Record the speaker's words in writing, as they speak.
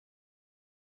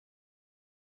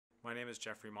My name is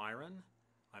Jeffrey Miron.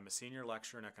 I'm a senior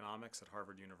lecturer in economics at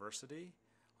Harvard University.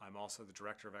 I'm also the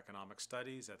director of economic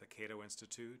studies at the Cato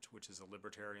Institute, which is a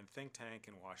libertarian think tank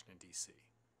in Washington, D.C.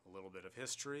 A little bit of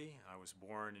history. I was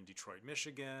born in Detroit,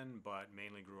 Michigan, but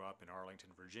mainly grew up in Arlington,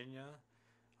 Virginia.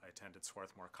 I attended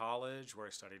Swarthmore College, where I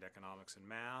studied economics and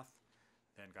math,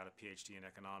 then got a PhD in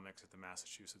economics at the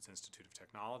Massachusetts Institute of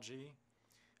Technology.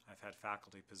 I've had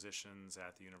faculty positions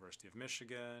at the University of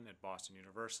Michigan, at Boston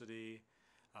University,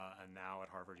 and now at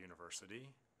Harvard University.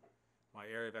 My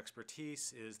area of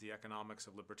expertise is the economics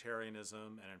of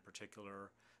libertarianism, and in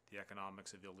particular, the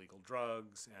economics of illegal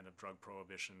drugs and of drug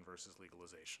prohibition versus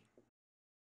legalization.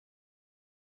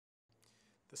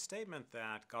 The statement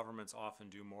that governments often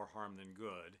do more harm than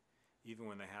good, even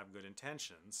when they have good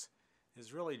intentions,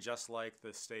 is really just like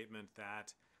the statement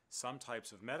that some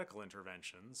types of medical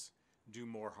interventions do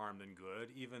more harm than good,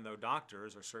 even though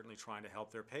doctors are certainly trying to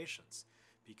help their patients,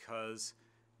 because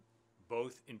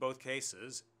in both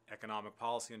cases, economic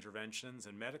policy interventions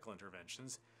and medical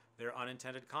interventions, there are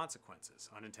unintended consequences.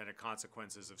 Unintended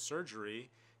consequences of surgery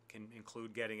can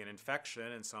include getting an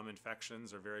infection, and some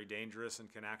infections are very dangerous and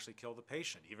can actually kill the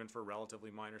patient, even for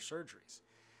relatively minor surgeries.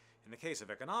 In the case of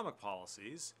economic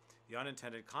policies, the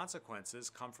unintended consequences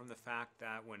come from the fact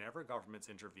that whenever governments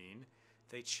intervene,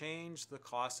 they change the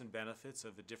costs and benefits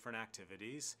of the different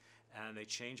activities, and they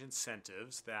change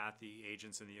incentives that the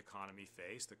agents in the economy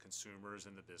face, the consumers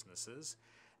and the businesses,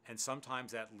 and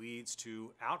sometimes that leads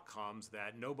to outcomes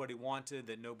that nobody wanted,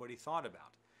 that nobody thought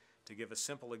about. To give a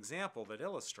simple example that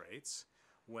illustrates,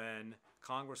 when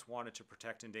Congress wanted to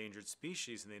protect endangered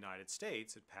species in the United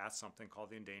States, it passed something called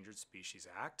the Endangered Species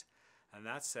Act, and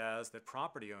that says that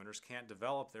property owners can't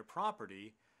develop their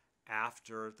property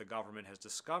after the government has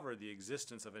discovered the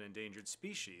existence of an endangered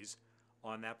species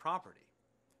on that property.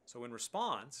 So in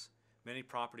response, many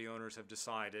property owners have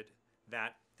decided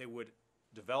that they would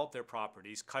develop their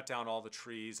properties, cut down all the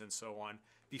trees and so on,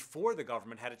 before the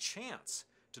government had a chance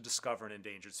to discover an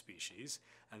endangered species,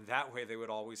 and that way they would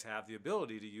always have the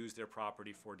ability to use their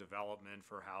property for development,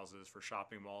 for houses, for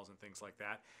shopping malls and things like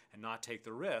that, and not take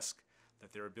the risk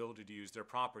that their ability to use their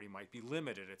property might be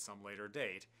limited at some later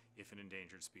date if an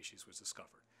endangered species was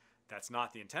discovered. That's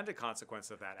not the intended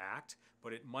consequence of that act,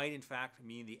 but it might in fact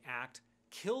mean the act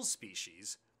kills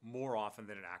species more often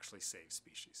than it actually saves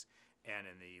species. And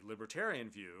in the libertarian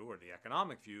view, or the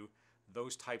economic view,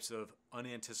 those types of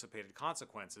unanticipated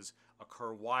consequences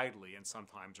occur widely and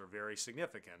sometimes are very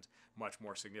significant, much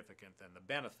more significant than the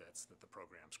benefits that the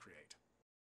programs create.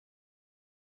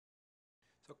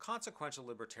 So consequential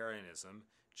libertarianism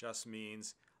just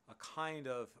means a kind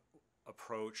of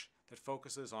approach that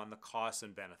focuses on the costs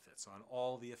and benefits, on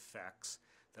all the effects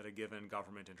that a given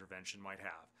government intervention might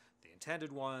have. The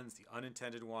intended ones, the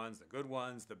unintended ones, the good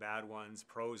ones, the bad ones,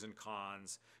 pros and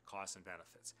cons, costs and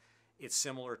benefits. It's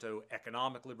similar to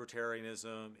economic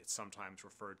libertarianism. It's sometimes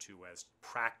referred to as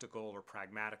practical or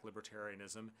pragmatic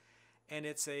libertarianism. And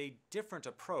it's a different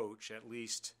approach, at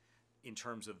least in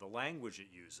terms of the language it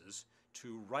uses,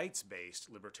 to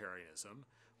rights-based libertarianism,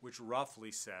 which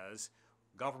roughly says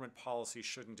government policy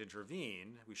shouldn't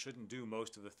intervene. We shouldn't do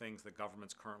most of the things that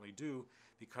governments currently do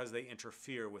because they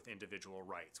interfere with individual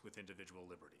rights, with individual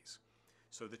liberties.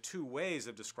 So the two ways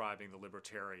of describing the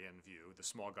libertarian view, the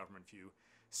small government view,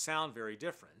 sound very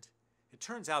different. It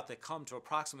turns out they come to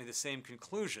approximately the same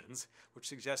conclusions, which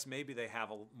suggests maybe they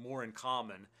have more in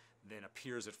common than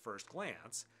appears at first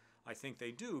glance. I think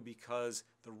they do because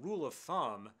the rule of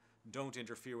thumb, don't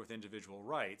interfere with individual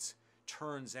rights,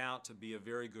 turns out to be a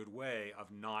very good way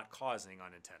of not causing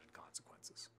unintended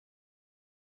consequences.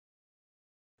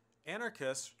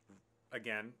 Anarchists,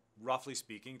 again, roughly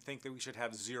speaking, think that we should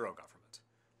have zero government.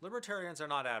 Libertarians are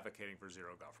not advocating for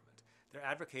zero government. They're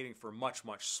advocating for much,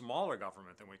 much smaller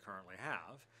government than we currently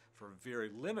have, for very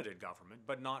limited government,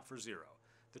 but not for zero.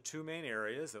 The two main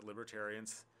areas that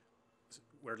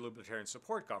where libertarians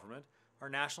support government are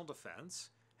national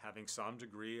defense, having some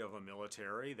degree of a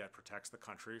military that protects the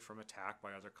country from attack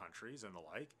by other countries and the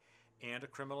like, and a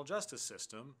criminal justice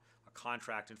system, a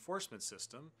contract enforcement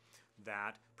system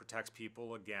that protects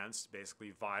people against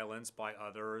basically violence by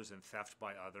others and theft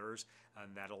by others,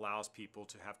 and that allows people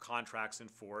to have contracts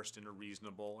enforced in a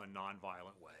reasonable and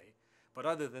nonviolent way. But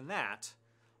other than that,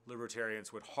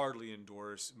 libertarians would hardly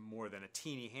endorse more than a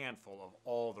teeny handful of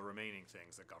all the remaining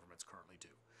things that governments currently do.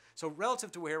 So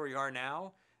relative to where we are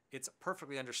now, it's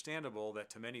perfectly understandable that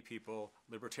to many people,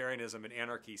 libertarianism and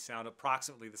anarchy sound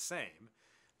approximately the same,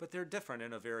 but they're different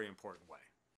in a very important way.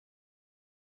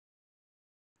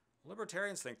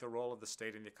 Libertarians think the role of the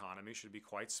state in the economy should be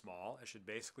quite small. It should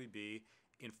basically be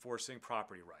enforcing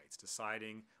property rights,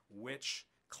 deciding which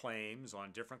claims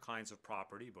on different kinds of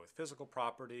property, both physical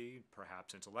property,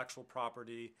 perhaps intellectual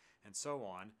property, and so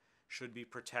on, should be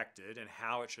protected and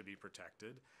how it should be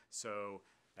protected. So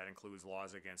that includes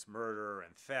laws against murder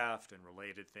and theft and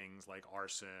related things like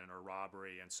arson or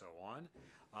robbery and so on.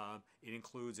 It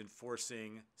includes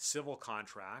enforcing civil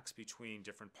contracts between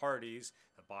different parties,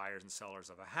 the buyers and sellers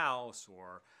of a house,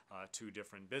 or two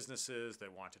different businesses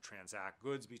that want to transact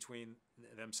goods between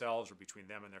themselves or between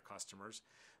them and their customers.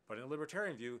 But in a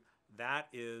libertarian view, that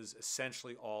is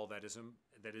essentially all that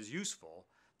is useful,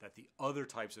 that the other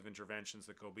types of interventions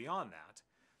that go beyond that,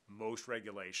 most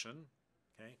regulation,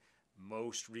 okay,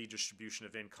 most redistribution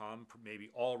of income, maybe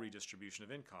all redistribution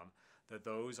of income, that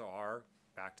those are,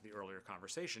 back to the earlier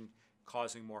conversation,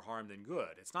 causing more harm than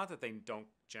good. It's not that they don't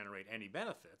generate any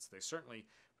benefits. They certainly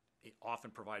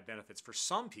often provide benefits for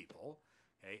some people,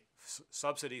 okay?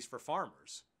 Subsidies for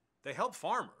farmers. They help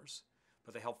farmers,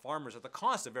 but they help farmers at the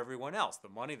cost of everyone else. The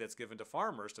money that's given to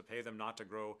farmers to pay them not to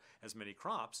grow as many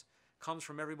crops comes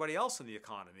from everybody else in the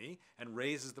economy and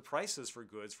raises the prices for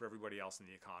goods for everybody else in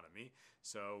the economy.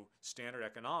 So standard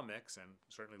economics, and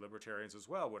certainly libertarians as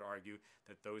well, would argue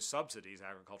that those subsidies,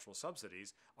 agricultural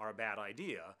subsidies, are a bad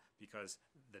idea because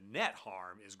the net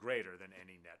harm is greater than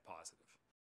any net positive.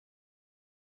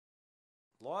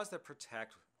 Laws that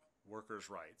protect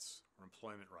workers' rights or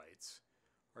employment rights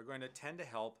are going to tend to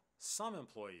help some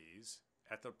employees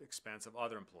at the expense of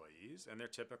other employees, and they're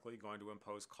typically going to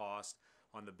impose cost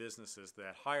on the businesses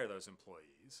that hire those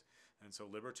employees. And so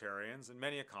libertarians and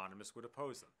many economists would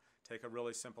oppose them. Take a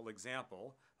really simple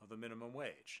example of the minimum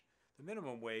wage. The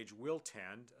minimum wage will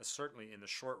tend, certainly in the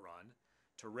short run,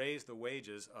 to raise the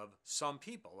wages of some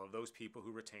people, of those people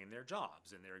who retain their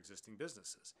jobs in their existing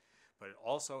businesses. But it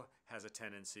also has a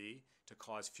tendency to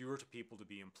cause fewer people to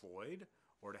be employed,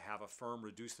 or to have a firm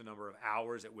reduce the number of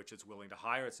hours at which it's willing to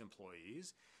hire its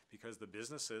employees, because the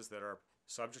businesses that are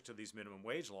subject to these minimum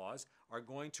wage laws are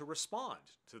going to respond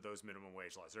to those minimum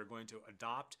wage laws. They're going to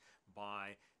adopt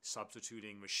by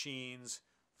substituting machines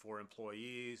for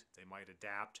employees. They might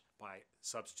adapt by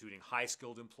substituting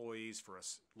high-skilled employees for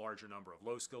a larger number of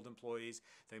low-skilled employees.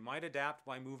 They might adapt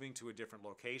by moving to a different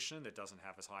location that doesn't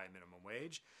have as high a minimum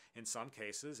wage. In some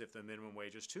cases, if the minimum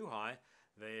wage is too high,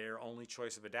 their only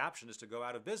choice of adaptation is to go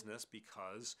out of business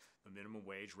because the minimum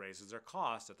wage raises their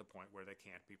cost at the point where they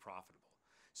can't be profitable.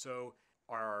 So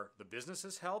are the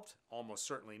businesses helped? Almost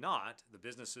certainly not. The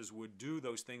businesses would do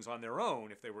those things on their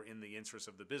own if they were in the interest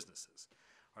of the businesses.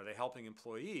 Are they helping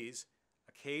employees?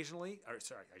 Occasionally, or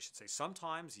sorry, I should say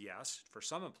sometimes, yes, for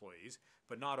some employees,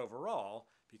 but not overall,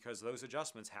 because those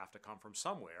adjustments have to come from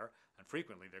somewhere, and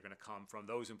frequently they're going to come from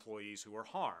those employees who are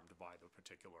harmed by the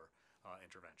particular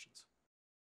interventions.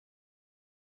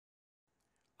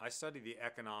 I study the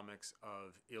economics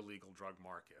of illegal drug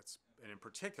markets, and in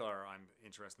particular, I'm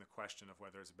interested in the question of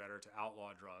whether it's better to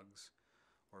outlaw drugs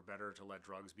or better to let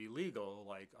drugs be legal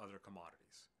like other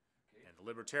commodities. Okay. And the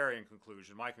libertarian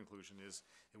conclusion, my conclusion, is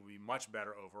it would be much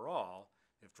better overall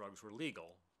if drugs were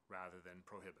legal rather than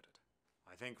prohibited.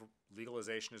 I think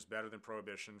legalization is better than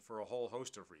prohibition for a whole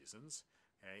host of reasons.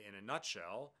 Okay? In a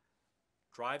nutshell,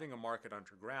 driving a market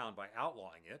underground by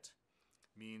outlawing it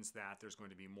means that there's going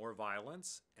to be more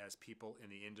violence as people in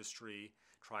the industry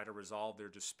try to resolve their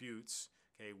disputes,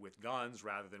 okay, with guns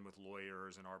rather than with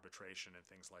lawyers and arbitration and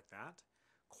things like that.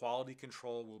 Quality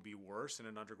control will be worse in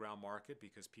an underground market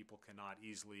because people cannot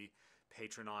easily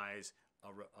patronize a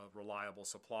reliable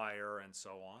supplier and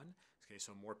so on. Okay,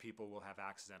 so more people will have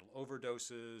accidental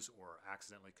overdoses or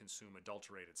accidentally consume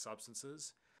adulterated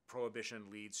substances. Prohibition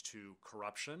leads to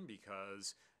corruption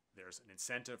because there's an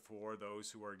incentive for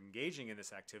those who are engaging in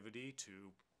this activity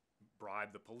to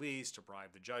bribe the police, to bribe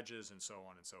the judges, and so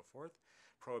on and so forth.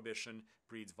 Prohibition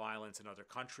breeds violence in other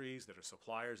countries that are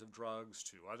suppliers of drugs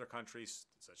to other countries,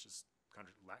 such as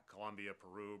Colombia,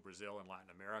 Peru, Brazil, and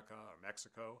Latin America, or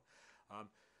Mexico.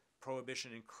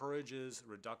 Prohibition encourages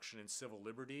reduction in civil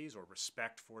liberties or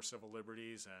respect for civil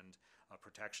liberties and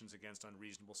protections against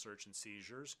unreasonable search and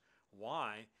seizures.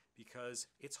 Why? Because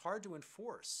it's hard to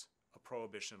enforce a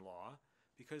prohibition law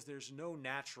because there's no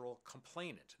natural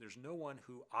complainant. There's no one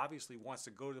who obviously wants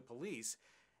to go to the police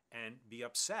and be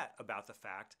upset about the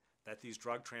fact that these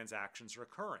drug transactions are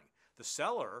occurring. The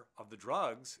seller of the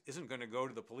drugs isn't going to go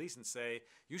to the police and say,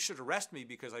 you should arrest me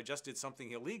because I just did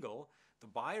something illegal. The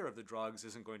buyer of the drugs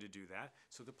isn't going to do that.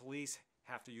 So the police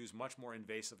have to use much more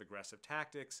invasive, aggressive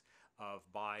tactics of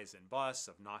buys and busts,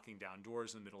 of knocking down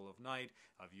doors in the middle of night,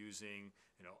 of using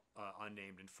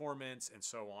unnamed informants, and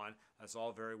so on. That's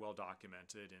all very well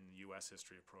documented in the U.S.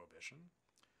 history of prohibition.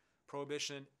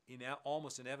 prohibition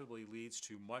almost inevitably leads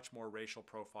to much more racial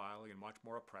profiling and much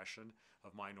more oppression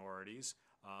of minorities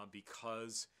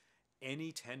because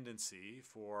any tendency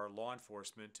for law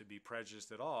enforcement to be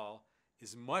prejudiced at all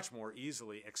is much more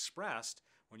easily expressed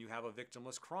when you have a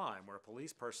victimless crime, where a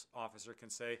police officer can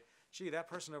say, gee, that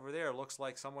person over there looks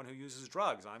like someone who uses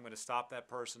drugs. I'm going to stop that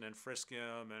person and frisk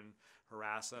him and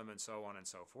harass him and so on and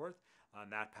so forth.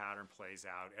 And that pattern plays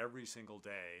out every single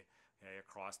day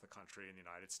across the country in the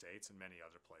United States and many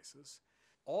other places.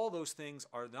 All those things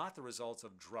are not the results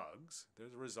of drugs. They're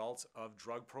the results of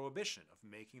drug prohibition, of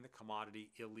making the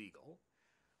commodity illegal.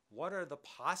 What are the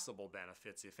possible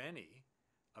benefits, if any,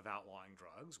 of outlawing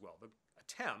drugs? Well, the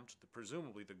attempt,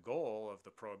 presumably the goal of the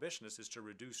prohibitionist, is to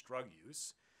reduce drug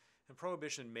use. And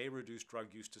prohibition may reduce drug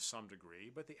use to some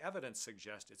degree, but the evidence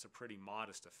suggests it's a pretty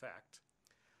modest effect.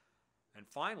 And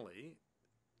finally,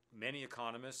 many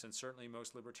economists and certainly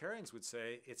most libertarians would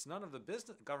say it's none of the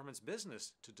government's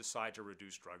business to decide to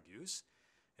reduce drug use.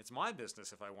 It's my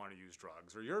business if I want to use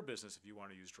drugs, or your business if you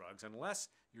want to use drugs, unless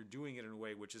you're doing it in a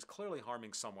way which is clearly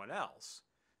harming someone else,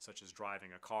 such as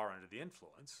driving a car under the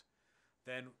influence.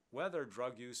 Then whether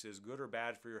drug use is good or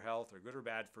bad for your health or good or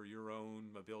bad for your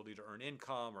own ability to earn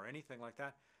income or anything like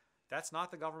that, that's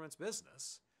not the government's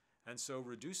business. And so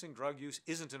reducing drug use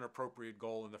isn't an appropriate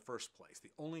goal in the first place.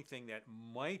 The only thing that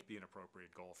might be an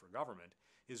appropriate goal for government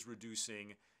is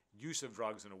reducing use of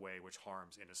drugs in a way which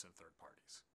harms innocent third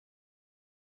parties.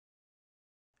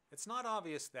 It's not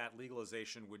obvious that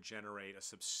legalization would generate a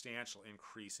substantial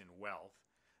increase in wealth.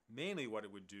 Mainly what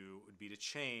it would do would be to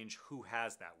change who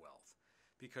has that wealth,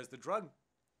 because the drug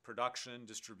production,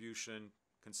 distribution,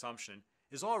 consumption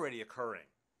is already occurring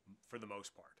for the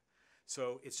most part.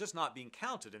 So it's just not being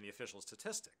counted in the official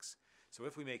statistics. So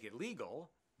if we make it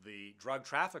legal, the drug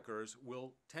traffickers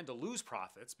will tend to lose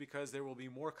profits because there will be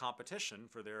more competition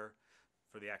for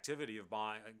the activity of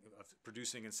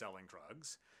producing and selling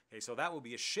drugs. Okay, so that will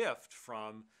be a shift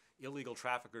from illegal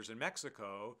traffickers in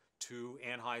Mexico to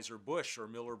Anheuser-Busch or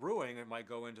Miller Brewing. It might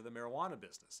go into the marijuana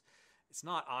business. It's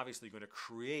not obviously going to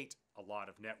create a lot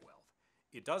of net wealth.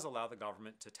 It does allow the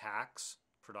government to tax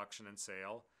production and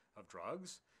sale of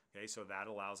drugs. Okay, so that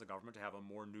allows the government to have a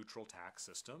more neutral tax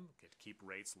system, to keep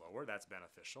rates lower. That's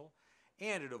beneficial.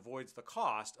 And it avoids the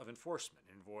cost of enforcement.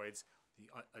 It avoids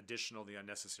the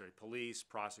unnecessary police,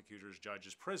 prosecutors,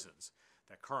 judges, prisons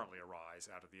that currently arise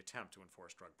out of the attempt to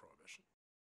enforce drug prohibition.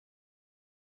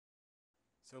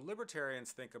 So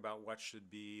libertarians think about what should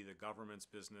be the government's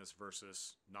business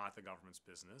versus not the government's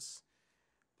business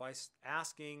by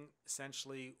asking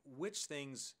essentially which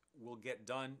things will get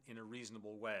done in a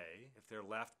reasonable way if they're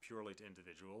left purely to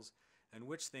individuals, and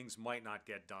which things might not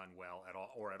get done well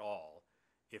at all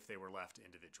if they were left to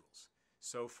individuals.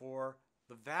 So for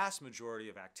the vast majority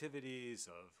of activities,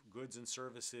 of goods and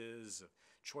services, of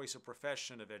choice of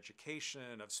profession, of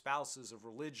education, of spouses, of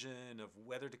religion, of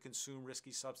whether to consume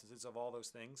risky substances, of all those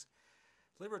things,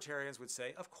 libertarians would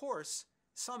say, of course,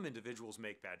 some individuals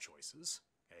make bad choices.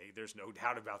 Okay? There's no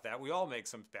doubt about that. We all make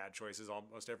some bad choices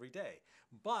almost every day.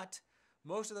 But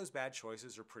most of those bad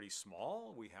choices are pretty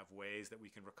small. We have ways that we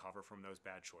can recover from those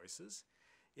bad choices.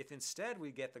 If instead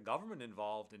we get the government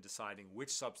involved in deciding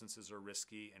which substances are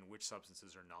risky and which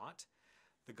substances are not,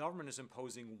 the government is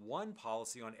imposing one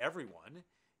policy on everyone,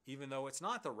 even though it's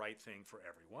not the right thing for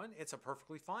everyone. It's a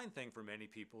perfectly fine thing for many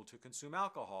people to consume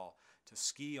alcohol, to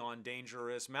ski on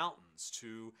dangerous mountains,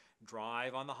 to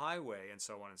drive on the highway, and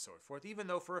so on and so forth, even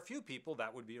though for a few people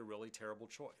that would be a really terrible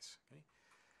choice. Okay?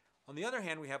 On the other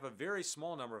hand, we have a very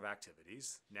small number of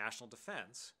activities, national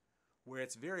defense, where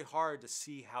it's very hard to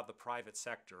see how the private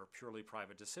sector, purely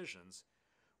private decisions,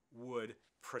 would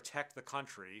protect the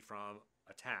country from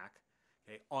attack,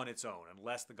 okay, on its own,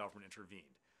 unless the government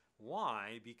intervened.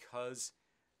 Why? Because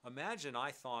imagine I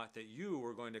thought that you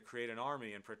were going to create an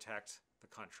army and protect the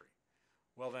country.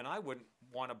 Well, then I wouldn't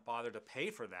want to bother to pay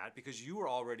for that because you were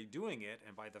already doing it,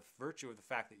 and by the virtue of the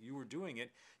fact that you were doing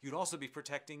it, you'd also be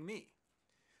protecting me.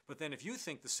 But then if you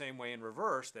think the same way in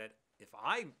reverse, that if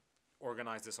I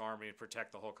organize this army and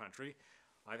protect the whole country,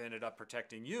 I've ended up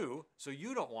protecting you, so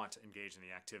you don't want to engage in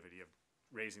the activity of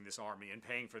raising this army and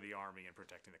paying for the army and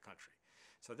protecting the country.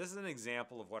 So this is an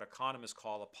example of what economists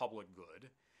call a public good.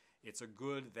 It's a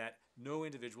good that no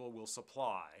individual will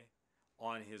supply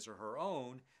on his or her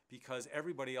own because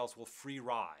everybody else will free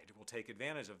ride, will take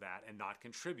advantage of that and not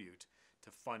contribute to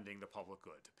funding the public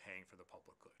good, to paying for the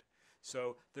public good.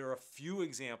 So there are a few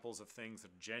examples of things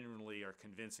that genuinely are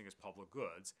convincing as public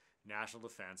goods. National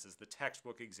defense is the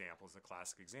textbook example, is the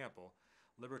classic example.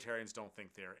 Libertarians don't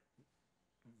think there are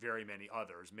very many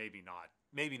others, maybe not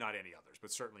any others,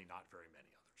 but certainly not very many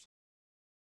others.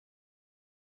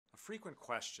 A frequent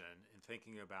question in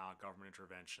thinking about government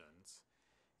interventions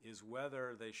is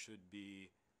whether they should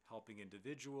be helping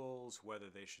individuals, whether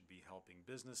they should be helping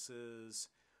businesses,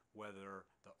 whether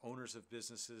the owners of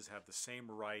businesses have the same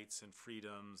rights and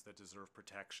freedoms that deserve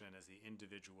protection as the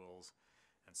individuals,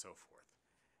 and so forth.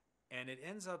 And it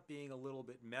ends up being a little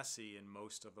bit messy in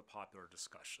most of the popular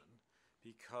discussion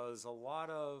because a lot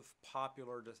of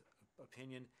popular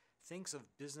opinion thinks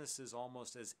of businesses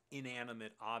almost as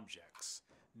inanimate objects,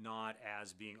 not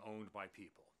as being owned by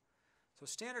people. So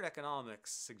standard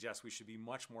economics suggests we should be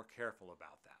much more careful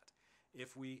about that.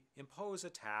 If we impose a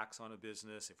tax on a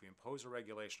business, if we impose a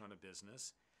regulation on a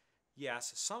business,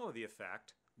 yes, some of the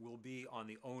effect will be on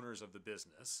the owners of the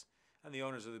business, and the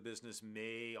owners of the business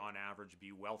may, on average,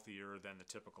 be wealthier than the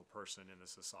typical person in the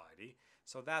society.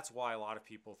 So that's why a lot of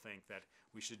people think that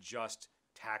we should just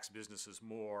tax businesses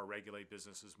more, regulate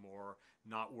businesses more,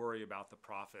 not worry about the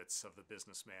profits of the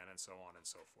businessman, and so on and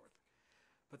so forth.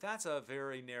 But that's a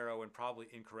very narrow and probably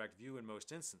incorrect view in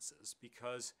most instances,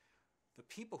 because the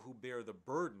people who bear the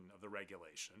burden of the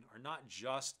regulation are not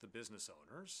just the business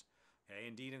owners. Okay?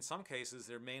 Indeed, in some cases,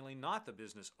 they're mainly not the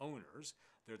business owners.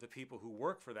 They're the people who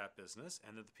work for that business,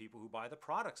 and they're the people who buy the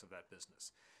products of that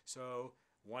business. So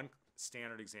one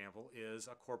standard example is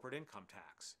a corporate income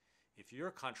tax. If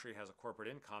your country has a corporate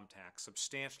income tax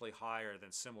substantially higher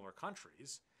than similar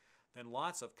countries, then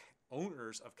lots of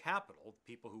owners of capital,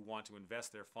 people who want to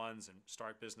invest their funds and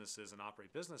start businesses and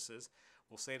operate businesses,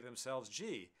 will say to themselves,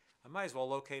 gee, I might as well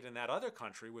locate in that other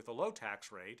country with a low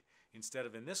tax rate instead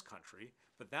of in this country,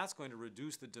 but that's going to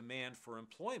reduce the demand for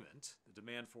employment, the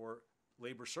demand for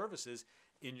labor services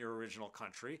in your original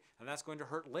country, and that's going to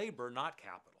hurt labor, not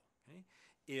capital. Okay?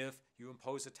 If you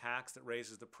impose a tax that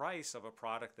raises the price of a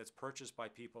product that's purchased by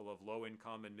people of low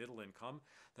income and middle income,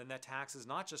 then that tax is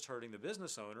not just hurting the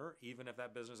business owner, even if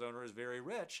that business owner is very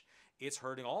rich, it's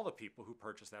hurting all the people who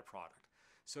purchase that product.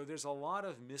 So there's a lot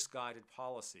of misguided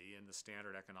policy in the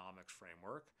standard economics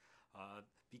framework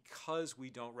because we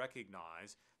don't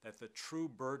recognize that the true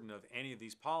burden of any of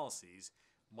these policies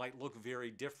might look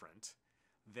very different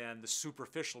than the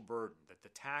superficial burden, that the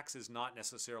tax is not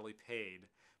necessarily paid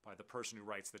by the person who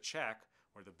writes the check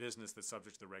or the business that's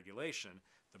subject to the regulation.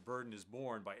 The burden is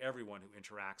borne by everyone who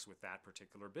interacts with that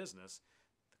particular business,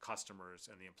 the customers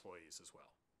and the employees as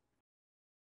well.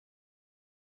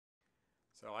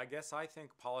 So I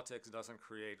think politics doesn't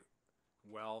create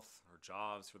wealth or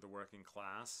jobs for the working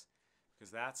class,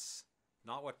 because that's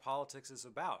not what politics is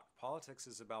about. Politics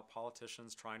is about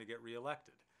politicians trying to get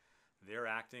reelected. They're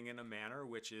acting in a manner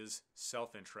which is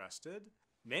self-interested.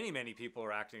 Many people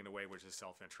are acting in a way which is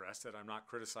self-interested. I'm not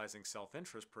criticizing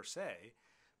self-interest per se,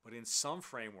 but in some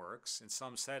frameworks, in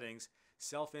some settings,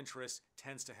 self-interest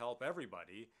tends to help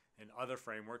everybody. In other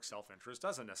frameworks, self-interest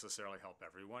doesn't necessarily help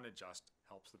everyone. It just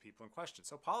helps the people in question.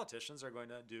 So politicians are going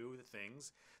to do the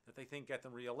things that they think get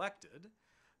them reelected.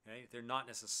 Okay? They're not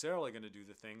necessarily going to do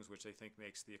the things which they think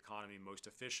makes the economy most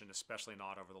efficient, especially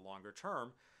not over the longer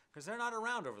term, because they're not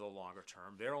around over the longer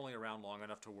term. They're only around long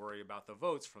enough to worry about the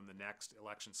votes from the next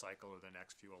election cycle or the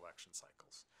next few election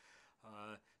cycles.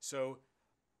 So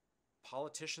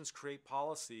politicians create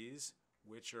policies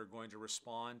which are going to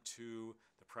respond to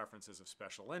the preferences of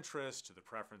special interests, to the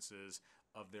preferences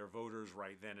of their voters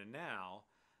right then and now,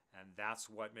 and that's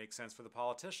what makes sense for the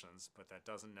politicians, but that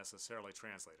doesn't necessarily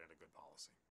translate into good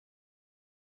policy.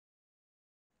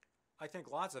 I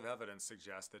think lots of evidence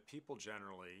suggests that people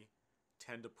generally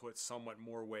tend to put somewhat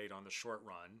more weight on the short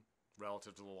run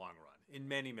relative to the long run in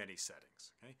many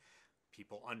settings. Okay?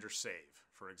 People undersave,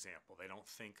 for example. They don't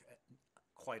think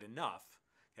quite enough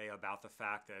about the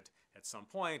fact that at some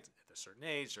point, at a certain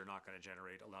age, they're not going to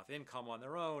generate enough income on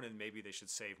their own, and maybe they should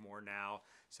save more now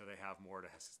so they have more to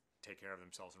take care of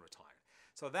themselves and retire.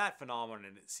 So that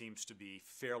phenomenon, it seems to be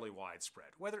fairly widespread.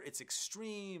 Whether it's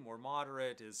extreme or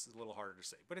moderate is a little harder to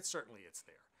say, but it's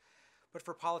there. But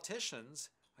for politicians,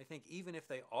 I think even if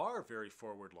they are very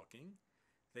forward-looking,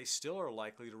 they still are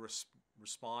likely to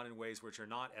respond in ways which are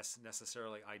not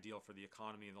necessarily ideal for the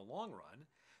economy in the long run,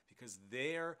 because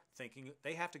they're thinking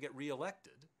they have to get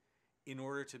reelected in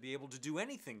order to be able to do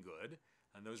anything good,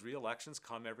 and those reelections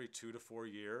come every 2 to 4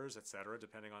 years, etc.,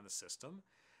 depending on the system.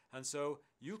 And so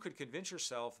you could convince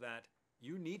yourself that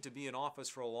you need to be in office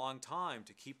for a long time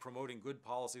to keep promoting good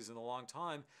policies in a long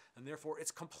time, and therefore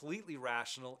it's completely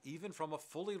rational, even from a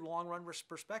fully long-run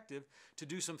perspective, to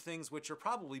do some things which are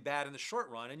probably bad in the short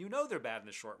run, and you know they're bad in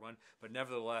the short run, but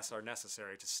nevertheless are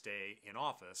necessary to stay in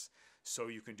office so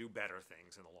you can do better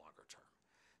things in the longer term.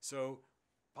 So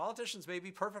politicians may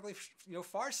be perfectly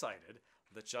far-sighted,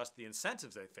 that just the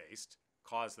incentives they faced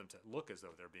cause them to look as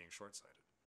though they're being short-sighted.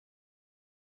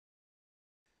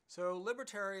 So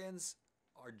libertarians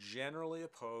are generally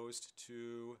opposed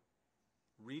to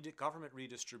government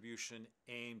redistribution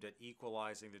aimed at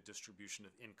equalizing the distribution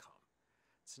of income.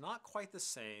 It's not quite the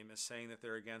same as saying that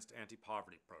they're against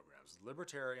anti-poverty programs.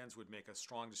 Libertarians would make a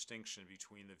strong distinction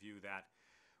between the view that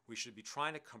we should be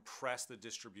trying to compress the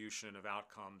distribution of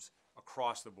outcomes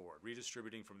across the board,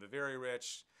 redistributing from the very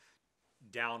rich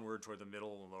downward toward the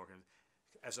middle and lower,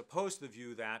 as opposed to the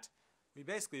view that we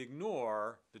basically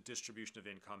ignore the distribution of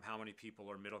income, how many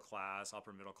people are middle class,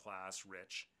 upper middle class,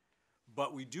 rich,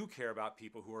 but we do care about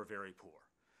people who are very poor.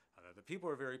 The people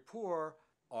who are very poor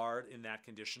are in that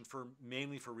condition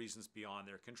mainly for reasons beyond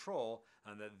their control,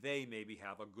 and that they maybe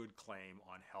have a good claim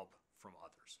on help from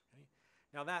others. Okay?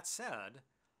 Now that said,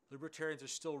 libertarians are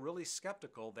still really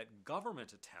skeptical that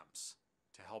government attempts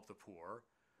to help the poor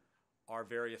are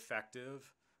very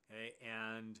effective, okay,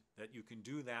 and that you can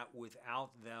do that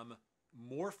without them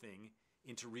morphing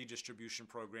into redistribution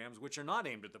programs which are not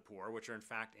aimed at the poor, which are in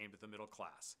fact aimed at the middle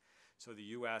class. So the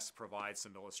U.S. provides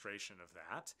some illustration of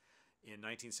that. In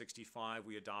 1965,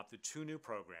 we adopted two new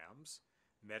programs,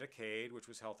 Medicaid, which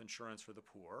was health insurance for the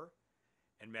poor,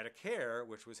 and Medicare,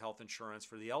 which was health insurance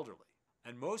for the elderly.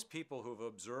 And most people who have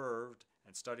observed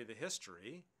and studied the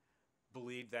history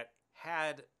believe that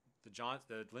had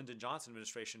the Lyndon Johnson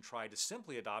administration tried to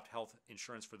simply adopt health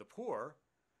insurance for the poor,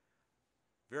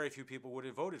 very few people would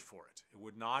have voted for it. It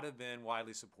would not have been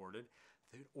widely supported.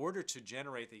 In order to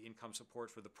generate the income support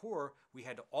for the poor, we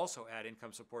had to also add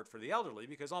income support for the elderly,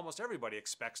 because almost everybody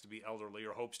expects to be elderly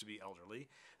or hopes to be elderly.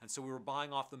 And so we were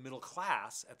buying off the middle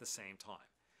class at the same time.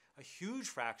 A huge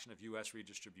fraction of U.S.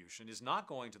 redistribution is not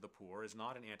going to the poor, is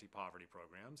not in anti-poverty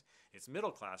programs. It's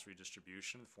middle class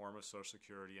redistribution in the form of Social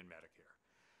Security and Medicare.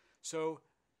 So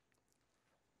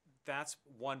that's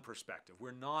one perspective.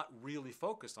 We're not really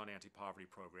focused on anti-poverty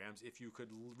programs. If you could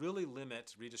really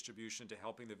limit redistribution to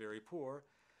helping the very poor,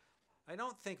 I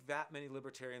don't think that many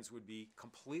libertarians would be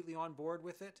completely on board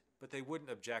with it, but they wouldn't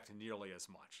object nearly as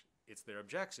much. It's their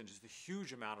objection to the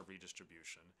huge amount of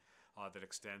redistribution that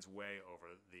extends way over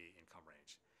the income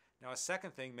range. Now, a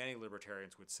second thing many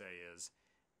libertarians would say is,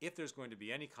 if there's going to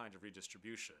be any kind of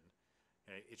redistribution,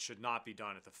 okay, it should not be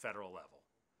done at the federal level.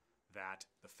 That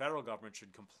the federal government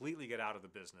should completely get out of the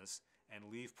business and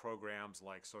leave programs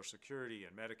like Social Security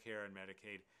and Medicare and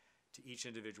Medicaid to each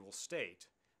individual state,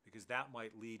 because that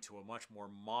might lead to a much more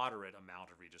moderate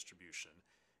amount of redistribution,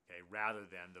 okay, rather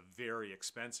than the very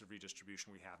expensive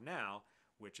redistribution we have now,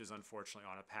 which is unfortunately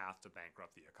on a path to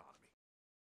bankrupt the economy.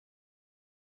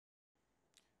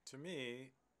 To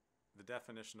me, the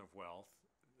definition of wealth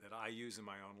that I use in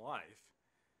my own life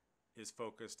is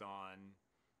focused on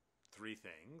three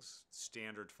things: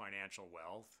 standard financial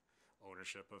wealth,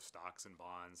 ownership of stocks and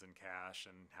bonds and cash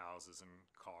and houses and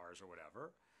cars or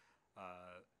whatever.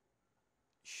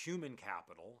 Human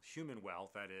capital, human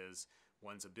wealth, that is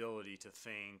one's ability to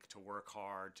think, to work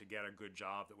hard, to get a good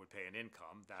job that would pay an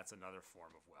income. That's another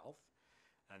form of wealth.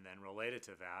 And then related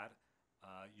to that,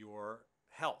 your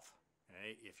health.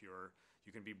 Okay? If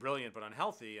you can be brilliant but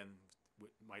unhealthy and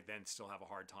might then still have a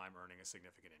hard time earning a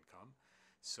significant income.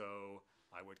 So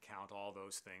I would count all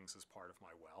those things as part of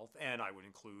my wealth, and I would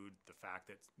include the fact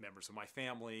that members of my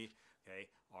family, okay,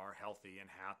 are healthy and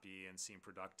happy and seem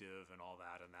productive and all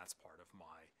that, and that's part of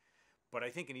my. But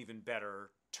I think an even better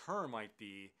term might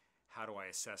be, how do I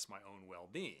assess my own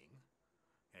well-being?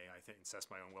 Okay, I think assess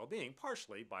my own well-being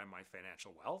partially by my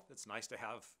financial wealth. It's nice to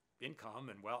have income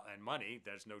and money,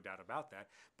 there's no doubt about that,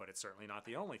 but it's certainly not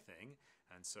the only thing.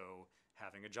 And so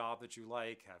having a job that you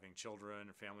like, having children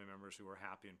or family members who are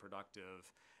happy and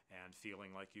productive, and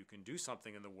feeling like you can do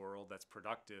something in the world that's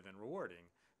productive and rewarding,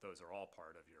 those are all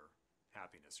part of your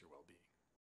happiness, your well-being.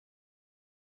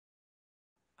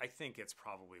 I think it's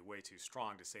probably way too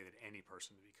strong to say that any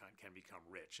person can become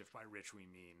rich. If by rich we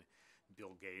mean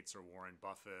Bill Gates or Warren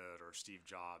Buffett or Steve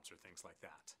Jobs or things like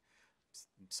that.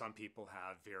 Some people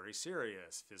have very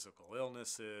serious physical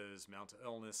illnesses, mental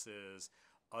illnesses,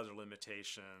 other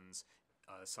limitations,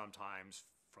 sometimes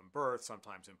from birth,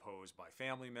 sometimes imposed by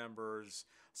family members,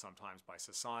 sometimes by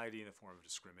society in the form of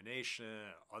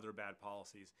discrimination, other bad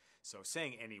policies. So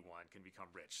saying anyone can become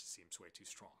rich seems way too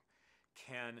strong.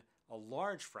 Can a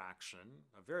large fraction,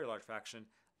 a very large fraction,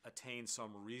 attain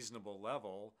some reasonable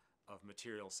level of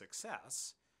material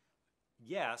success?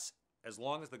 Yes, as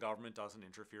long as the government doesn't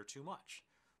interfere too much.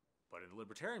 But in the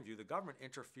libertarian view, the government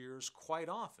interferes quite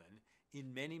often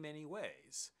in many, many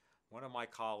ways. One of my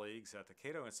colleagues at the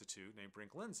Cato Institute, named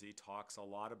Brink Lindsay, talks a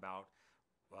lot about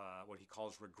what he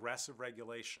calls regressive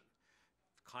regulation,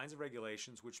 kinds of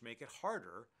regulations which make it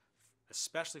harder,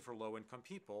 especially for low-income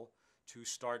people, to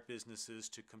start businesses,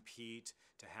 to compete,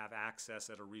 to have access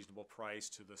at a reasonable price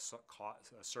to the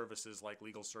services like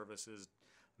legal services,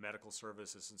 medical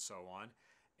services, and so on.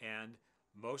 And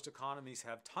most economies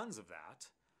have tons of that,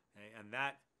 okay? And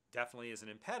that definitely is an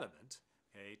impediment,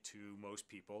 okay, to most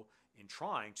people in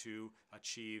trying to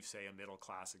achieve, say, a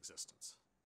middle-class existence.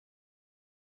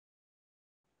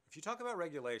 If you talk about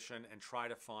regulation and try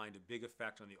to find a big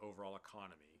effect on the overall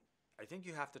economy, I think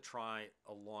you have to try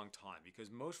a long time,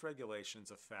 because most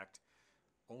regulations affect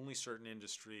only certain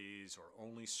industries or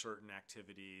only certain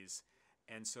activities,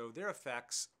 and so their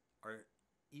effects are,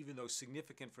 even though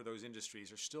significant for those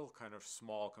industries, are still kind of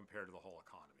small compared to the whole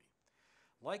economy.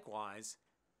 Likewise,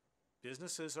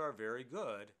 businesses are very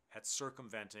good at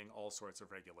circumventing all sorts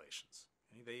of regulations.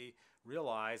 Okay? They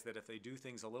realize that if they do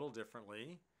things a little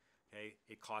differently, okay,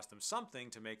 it costs them something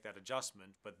to make that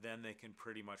adjustment, but then they can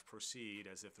pretty much proceed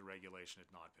as if the regulation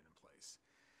had not been in place.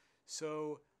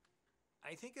 So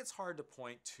I think it's hard to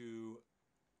point to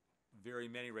very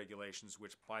many regulations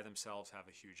which by themselves have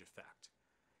a huge effect.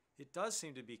 It does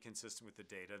seem to be consistent with the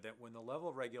data that when the level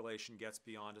of regulation gets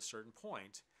beyond a certain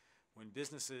point, when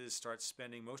businesses start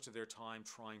spending most of their time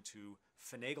trying to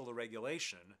finagle the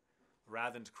regulation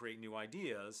rather than to create new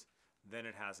ideas, then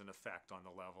it has an effect on the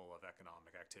level of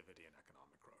economic activity and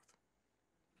economic growth.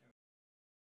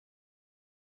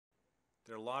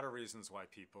 There are a lot of reasons why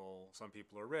some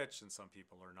people are rich and some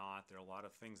people are not. There are a lot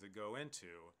of things that go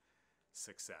into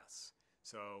success.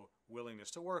 So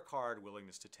willingness to work hard,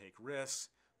 willingness to take risks,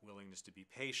 willingness to be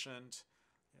patient,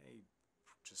 okay,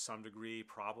 to some degree,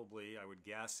 probably, I would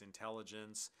guess,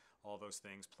 intelligence, all those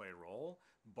things play a role.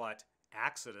 But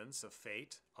accidents of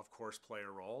fate, of course, play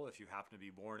a role. If you happen to be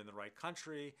born in the right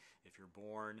country, if you're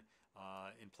born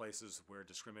in places where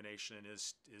discrimination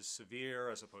is severe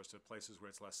as opposed to places where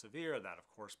it's less severe, that, of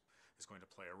course, is going to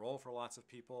play a role for lots of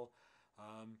people.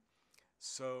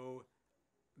 So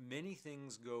many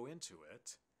things go into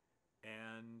it,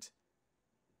 and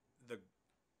the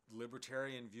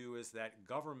libertarian view is that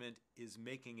government is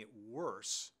making it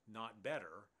worse, not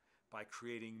better, by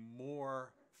creating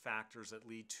more factors that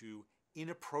lead to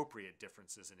inappropriate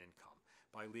differences in income,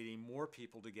 by leading more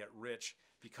people to get rich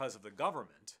because of the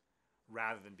government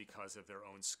rather than because of their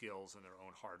own skills and their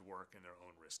own hard work and their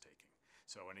own risk-taking.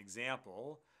 So an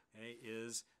example, okay,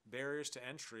 is barriers to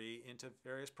entry into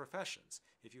various professions.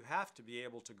 If you have to be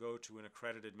able to go to an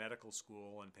accredited medical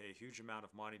school and pay a huge amount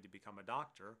of money to become a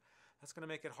doctor, that's going to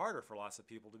make it harder for lots of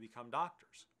people to become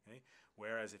doctors. Okay?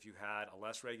 Whereas if you had a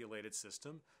less regulated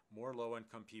system, more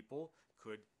low-income people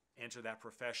could enter that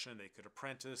profession, they could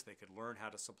apprentice, they could learn how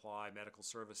to supply medical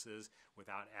services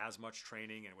without as much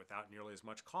training and without nearly as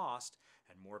much cost,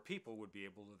 and more people would be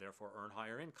able to therefore earn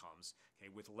higher incomes, okay,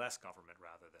 with less government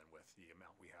rather than with the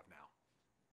amount we have now.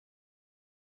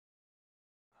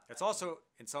 It's also,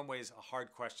 in some ways, a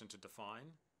hard question to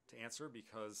define, to answer,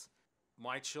 because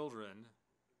my children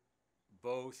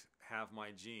both have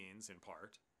my genes, in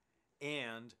part,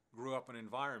 and grew up in an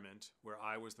environment where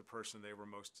I was the person they were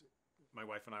most, my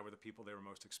wife and I were the people they were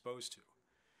most exposed to.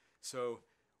 So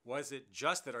was it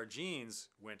just that our genes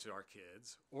went to our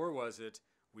kids, or was it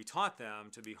we taught them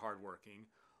to be hardworking,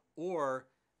 or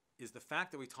is the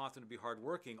fact that we taught them to be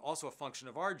hardworking also a function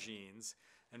of our genes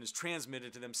and is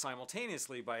transmitted to them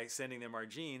simultaneously by sending them our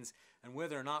genes, and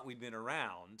whether or not we'd been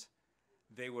around,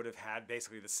 they would have had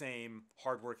basically the same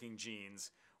hardworking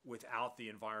genes without the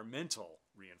environmental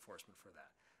reinforcement for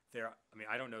that. I mean,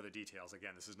 I don't know the details.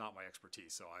 Again, this is not my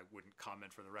expertise, so I wouldn't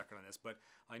comment for the record on this, but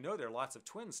I know there are lots of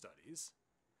twin studies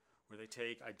where they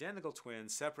take identical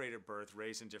twins, separated at birth,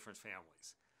 raised in different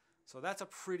families. So that's a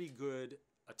pretty good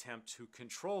attempt to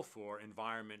control for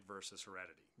environment versus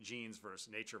heredity, genes versus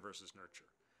nature versus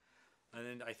nurture. And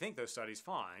then I think those studies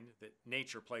find that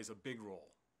nature plays a big role,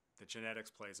 that genetics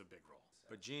plays a big role.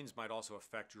 But genes might also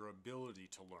affect your ability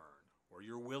to learn, or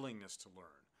your willingness to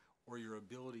learn, or your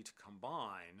ability to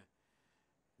combine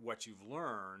what you've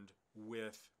learned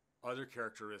with other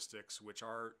characteristics which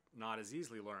are not as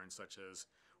easily learned, such as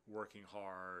working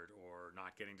hard, or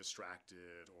not getting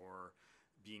distracted, or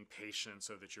being patient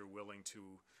so that you're willing to,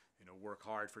 work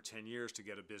hard for 10 years to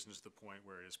get a business to the point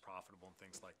where it is profitable and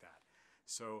things like that.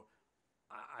 So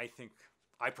I think,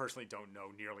 I personally don't know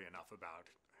nearly enough about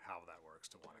how that works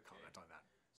to want to comment on that.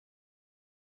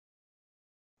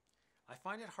 I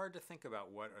find it hard to think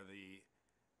about what are the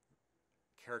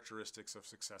characteristics of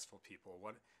successful people,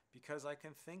 because I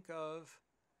can think of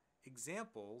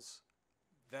examples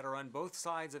that are on both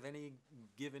sides of any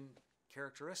given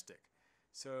characteristic.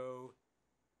 So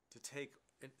to take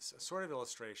a sort of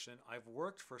illustration, I've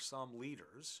worked for some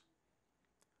leaders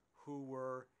who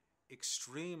were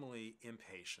extremely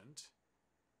impatient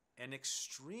and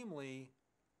extremely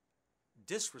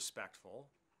disrespectful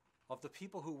of the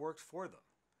people who worked for them.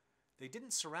 They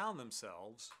didn't surround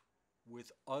themselves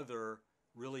with other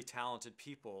really talented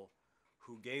people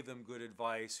who gave them good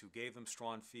advice, who gave them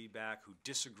strong feedback, who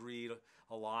disagreed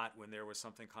a lot when there was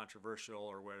something controversial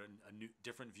or when a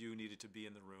different view needed to be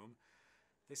in the room.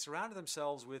 They surrounded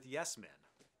themselves with yes men.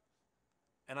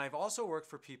 And I've also worked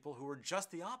for people who were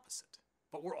just the opposite,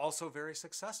 but were also very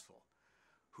successful,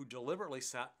 who deliberately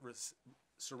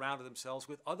surrounded themselves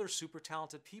with other super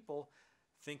talented people,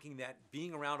 thinking that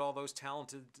being around all those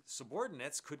talented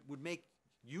subordinates would make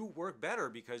you work better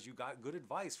because you got good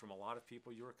advice from a lot of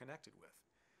people you were connected with.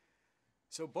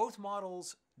 So both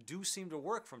models do seem to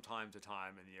work from time to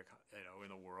time in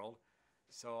the world.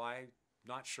 So I'm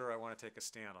not sure I want to take a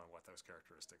stand on what those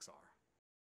characteristics are.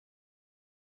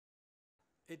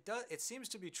 It seems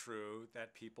to be true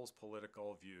that people's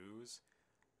political views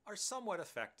are somewhat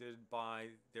affected by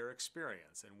their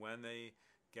experience. And when they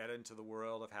get into the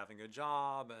world of having a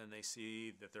job and they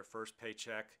see that their first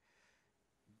paycheck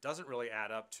doesn't really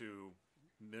add up to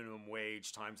minimum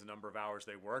wage times the number of hours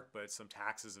they work, but some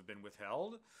taxes have been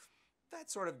withheld, that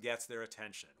sort of gets their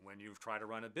attention. When you try to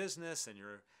run a business and you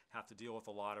have to deal with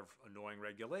a lot of annoying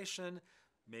regulation,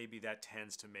 maybe that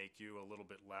tends to make you a little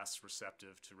bit less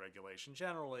receptive to regulation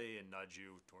generally and nudge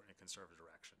you toward a conservative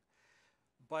direction.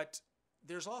 But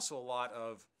there's also a lot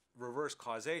of reverse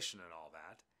causation in all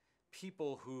that.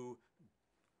 People who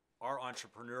are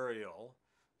entrepreneurial,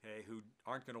 okay, who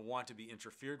aren't going to want to be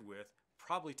interfered with,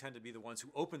 probably tend to be the ones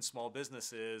who open small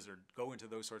businesses or go into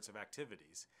those sorts of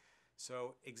activities.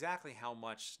 So exactly how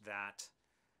much that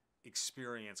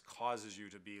experience causes you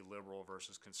to be liberal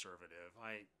versus conservative,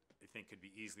 I think could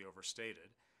be easily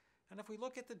overstated. And if we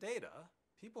look at the data,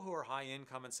 people who are high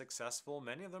income and successful,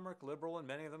 many of them are liberal and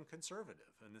many of them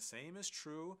conservative. And the same is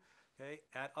true, okay,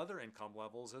 at other income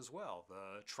levels as well.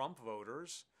 The Trump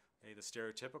voters, okay, the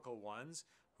stereotypical ones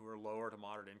who are lower to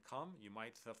moderate income, you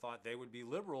might have thought they would be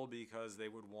liberal because they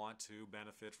would want to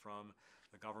benefit from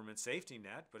the government safety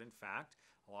net, but in fact,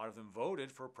 a lot of them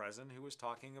voted for a president who was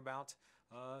talking about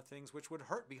things which would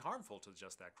be harmful to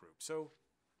just that group. So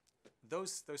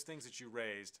those things that you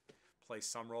raised play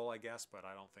some role, I guess, but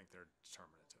I don't think they're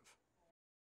determinative.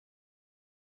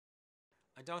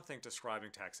 I don't think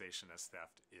describing taxation as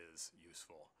theft is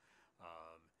useful.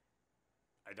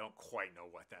 I don't quite know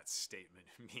what that statement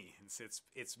means.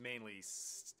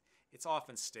 It's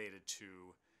often stated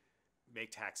to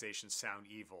make taxation sound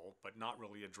evil, but not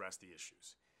really address the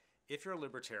issues. If you're a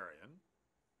libertarian,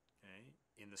 okay,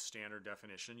 in the standard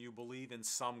definition, you believe in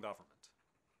some government.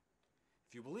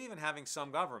 If you believe in having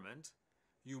some government,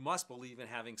 you must believe in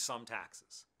having some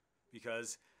taxes,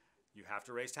 because you have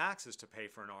to raise taxes to pay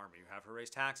for an army. You have to raise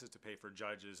taxes to pay for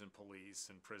judges and police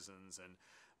and prisons and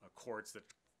courts that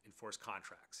enforce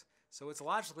contracts. So it's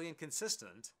logically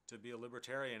inconsistent to be a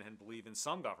libertarian and believe in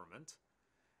some government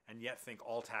and yet think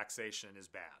all taxation is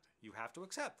bad. You have to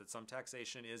accept that some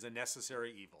taxation is a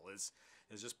necessary evil, is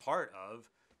just part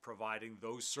of providing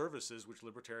those services which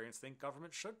libertarians think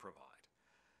government should provide.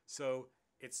 So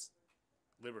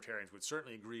libertarians would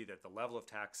certainly agree that the level of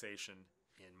taxation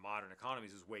in modern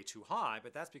economies is way too high,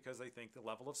 but that's because they think the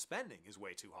level of spending is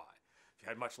way too high. If you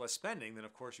had much less spending, then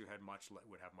of course you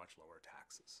would have much lower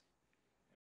taxes.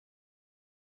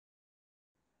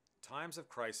 Times of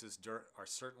crisis are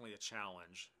certainly a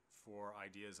challenge for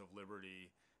ideas of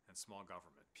liberty and small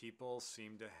government. People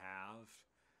seem to have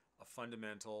a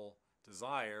fundamental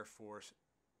desire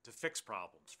to fix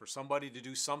problems, for somebody to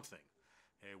do something,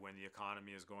 okay, when the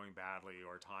economy is going badly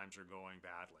or times are going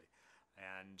badly.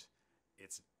 And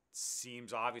it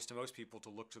seems obvious to most people to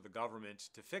look to the government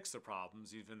to fix the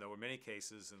problems, even though in many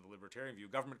cases, in the libertarian view,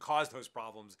 government caused those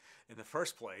problems in the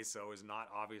first place, so it's not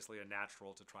obviously a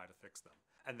natural to try to fix them.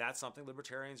 And that's something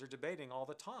libertarians are debating all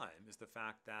the time, is the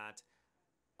fact that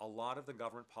a lot of the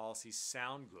government policies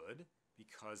sound good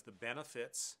because the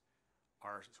benefits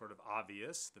are sort of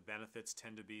obvious. The benefits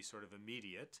tend to be sort of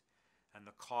immediate, and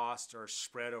the costs are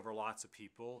spread over lots of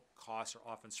people. Costs are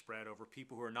often spread over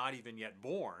people who are not even yet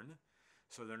born,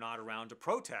 so they're not around to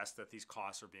protest that these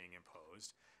costs are being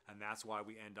imposed. And that's why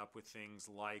we end up with things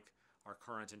like our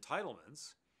current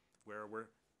entitlements, where we're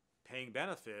paying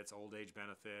benefits, old age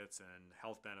benefits and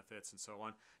health benefits and so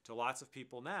on, to lots of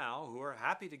people now who are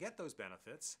happy to get those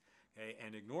benefits, okay,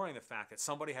 and ignoring the fact that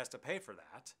somebody has to pay for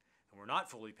that, and we're not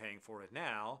fully paying for it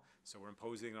now, so we're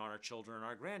imposing it on our children and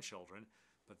our grandchildren,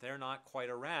 but they're not quite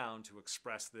around to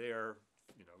express their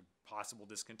possible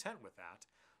discontent with that.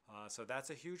 So that's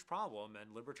a huge problem,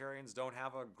 and libertarians don't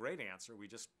have a great answer. We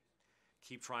just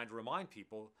keep trying to remind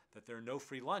people that there are no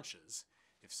free lunches,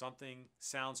 If something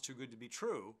sounds too good to be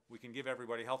true, we can give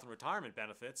everybody health and retirement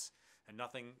benefits and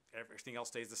everything else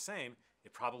stays the same.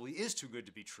 It probably is too good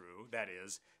to be true. That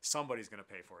is, somebody's going to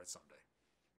pay for it someday.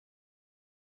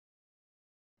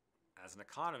 As an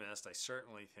economist, I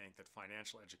certainly think that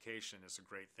financial education is a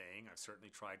great thing. I've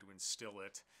certainly tried to instill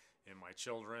it in my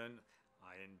children.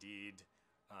 I indeed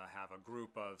have a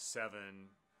group of 7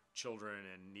 children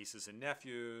and nieces and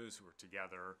nephews who are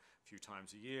together a few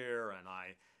times a year, and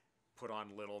I put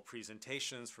on little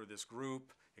presentations for this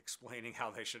group explaining how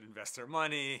they should invest their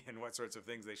money and what sorts of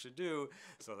things they should do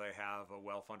so they have a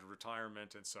well-funded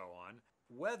retirement and so on.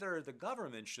 Whether the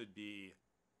government should be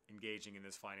engaging in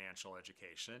this financial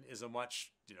education is a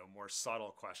much more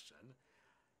subtle question.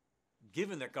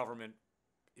 Given that government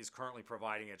is currently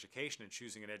providing education and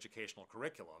choosing an educational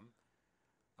curriculum,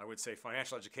 I would say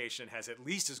financial education has at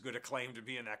least as good a claim to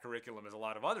be in that curriculum as a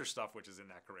lot of other stuff which is in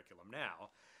that curriculum now.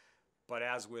 But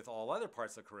as with all other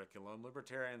parts of the curriculum,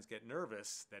 libertarians get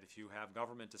nervous that if you have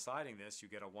government deciding this, you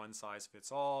get a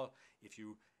one-size-fits-all. If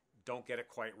you don't get it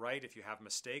quite right, if you have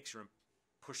mistakes, you're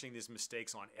pushing these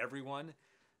mistakes on everyone.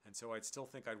 And so I'd still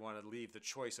think I'd want to leave the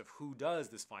choice of who does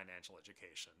this financial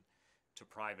education to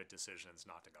private decisions,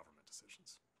 not to government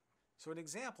decisions. So an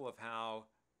example of how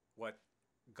what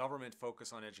government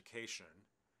focus on education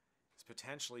is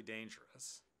potentially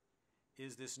dangerous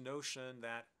is this notion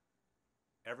that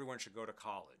everyone should go to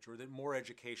college, or that more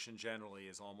education generally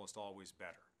is almost always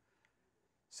better.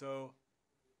 So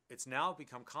it's now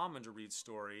become common to read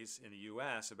stories in the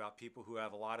US about people who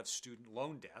have a lot of student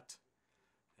loan debt,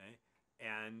 okay,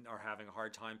 and are having a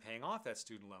hard time paying off that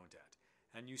student loan debt.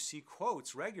 And you see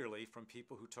quotes regularly from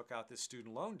people who took out this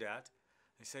student loan debt.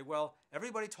 They say, well,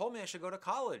 everybody told me I should go to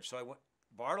college, so I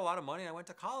borrowed a lot of money and I went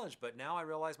to college, but now I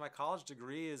realize my college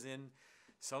degree is in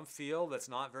some field that's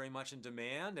not very much in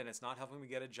demand and it's not helping me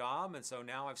get a job, and so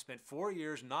now I've spent 4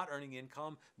 years not earning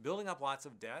income, building up lots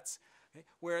of debts. Okay?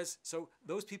 Whereas, so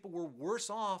those people were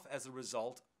worse off as a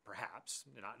result, perhaps,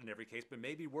 not in every case, but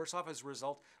maybe worse off as a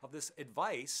result of this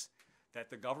advice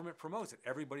that the government promotes, that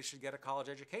everybody should get a college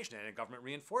education, and the government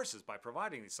reinforces by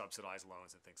providing these subsidized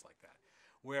loans and things like that.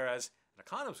 Whereas an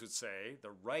economist would say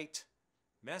the right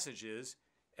message is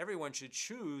everyone should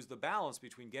choose the balance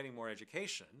between getting more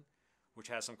education, which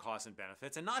has some costs and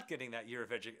benefits, and not getting that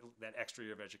extra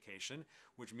year of education,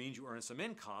 which means you earn some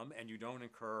income and you don't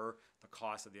incur the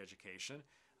cost of the education.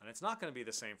 And it's not going to be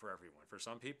the same for everyone. For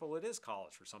some people it is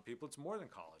college, for some people it's more than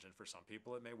college, and for some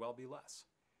people it may well be less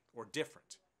or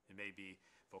different. It may be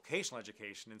vocational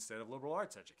education instead of liberal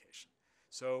arts education.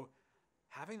 So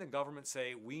having the government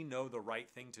say we know the right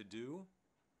thing to do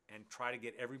and try to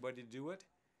get everybody to do it,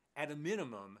 at a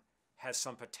minimum, has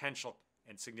some potential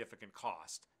and significant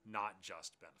cost, not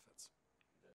just benefits.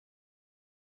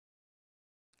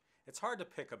 It's hard to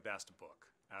pick a best book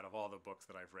out of all the books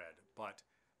that I've read, but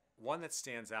one that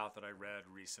stands out that I read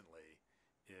recently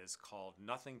is called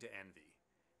Nothing to Envy,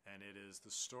 and it is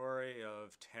the story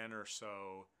of 10 or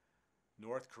so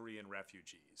North Korean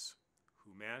refugees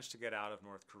who managed to get out of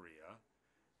North Korea,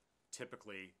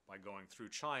 typically by going through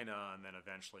China and then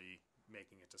eventually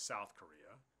making it to South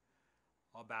Korea,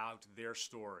 about their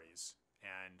stories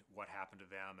and what happened to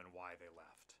them and why they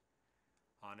left.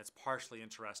 And it's partially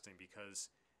interesting because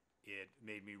it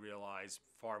made me realize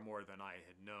far more than I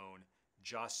had known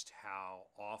just how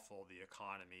awful the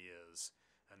economy is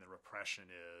and the repression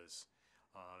is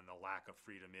and the lack of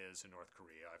freedom is in North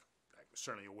Korea. I was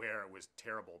certainly aware it was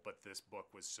terrible, but this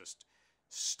book was just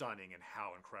stunning in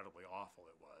how incredibly awful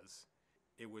it was.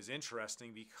 It was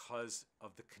interesting because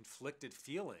of the conflicted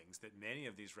feelings that many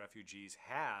of these refugees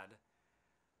had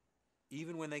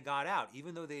even when they got out.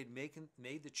 Even though they had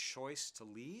made the choice to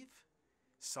leave,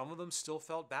 some of them still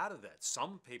felt bad of that.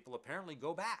 Some people apparently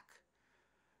go back,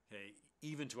 okay,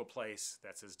 even to a place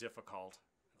that's as difficult,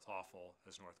 as awful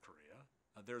as North Korea.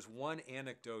 There's one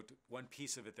anecdote, one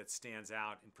piece of it that stands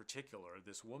out in particular.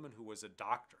 This woman who was a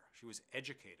doctor, she was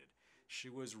educated. She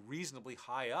was reasonably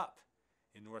high up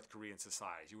in North Korean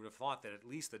society. You would have thought that at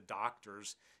least the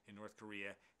doctors in North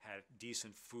Korea had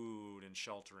decent food and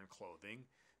shelter and clothing,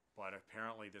 but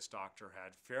apparently this doctor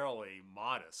had fairly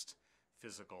modest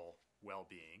physical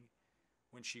well-being.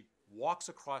 When she walks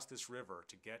across this river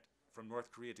to get from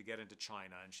North Korea to get into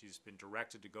China, and she's been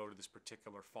directed to go to this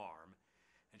particular farm,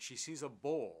 and she sees a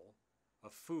bowl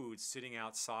of food sitting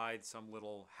outside some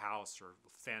little house or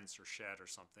fence or shed or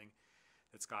something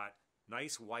that's got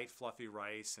nice white fluffy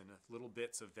rice and little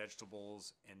bits of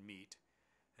vegetables and meat.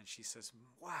 And she says,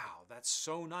 wow, that's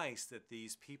so nice that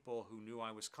these people who knew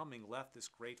I was coming left this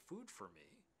great food for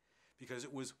me, because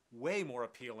it was way more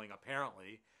appealing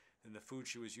apparently than the food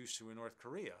she was used to in North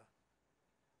Korea.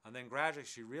 And then gradually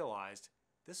she realized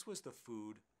this was the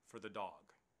food for the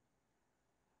dog.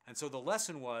 And so the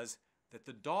lesson was that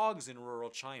the dogs in rural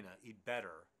China eat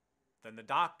better than the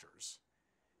doctors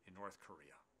in North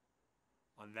Korea.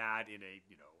 On that, in a,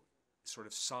 sort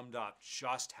of summed up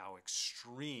just how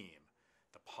extreme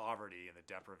the poverty and the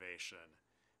deprivation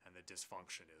and the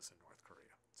dysfunction is in North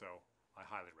Korea. So I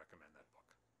highly recommend that book.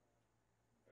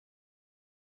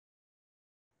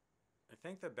 I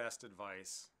think the best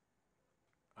advice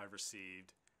I've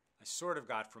received, I sort of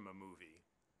got from a movie,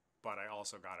 but I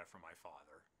also got it from my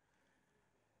father.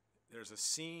 There's a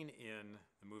scene in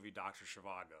the movie Dr.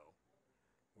 Zhivago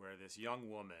where this young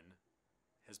woman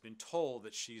has been told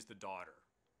that she's the daughter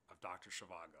of Dr.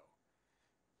 Zhivago,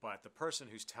 but the person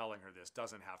who's telling her this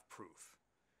doesn't have proof.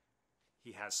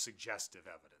 He has suggestive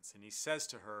evidence, and he says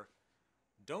to her,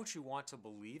 "Don't you want to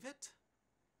believe it?"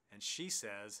 And she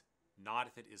says, "Not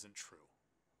if it isn't true."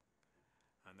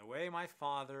 And the way my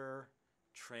father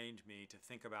trained me to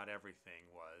think about everything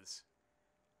was,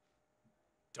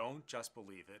 don't just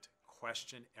believe it,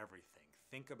 question everything,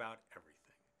 think about everything,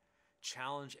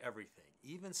 challenge everything,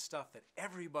 even stuff that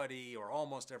everybody or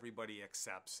almost everybody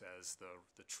accepts as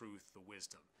the truth, the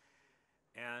wisdom.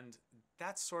 And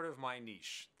that's sort of my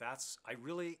niche. I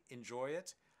really enjoy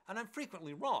it, and I'm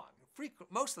frequently wrong.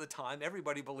 Most of the time,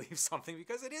 everybody believes something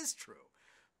because it is true.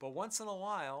 But once in a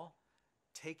while,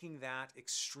 taking that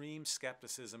extreme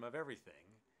skepticism of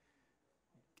everything,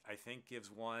 I think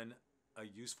gives one a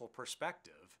useful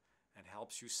perspective and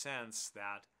helps you sense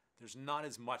that there's not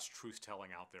as much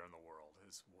truth-telling out there in the world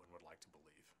as one would like to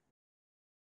believe.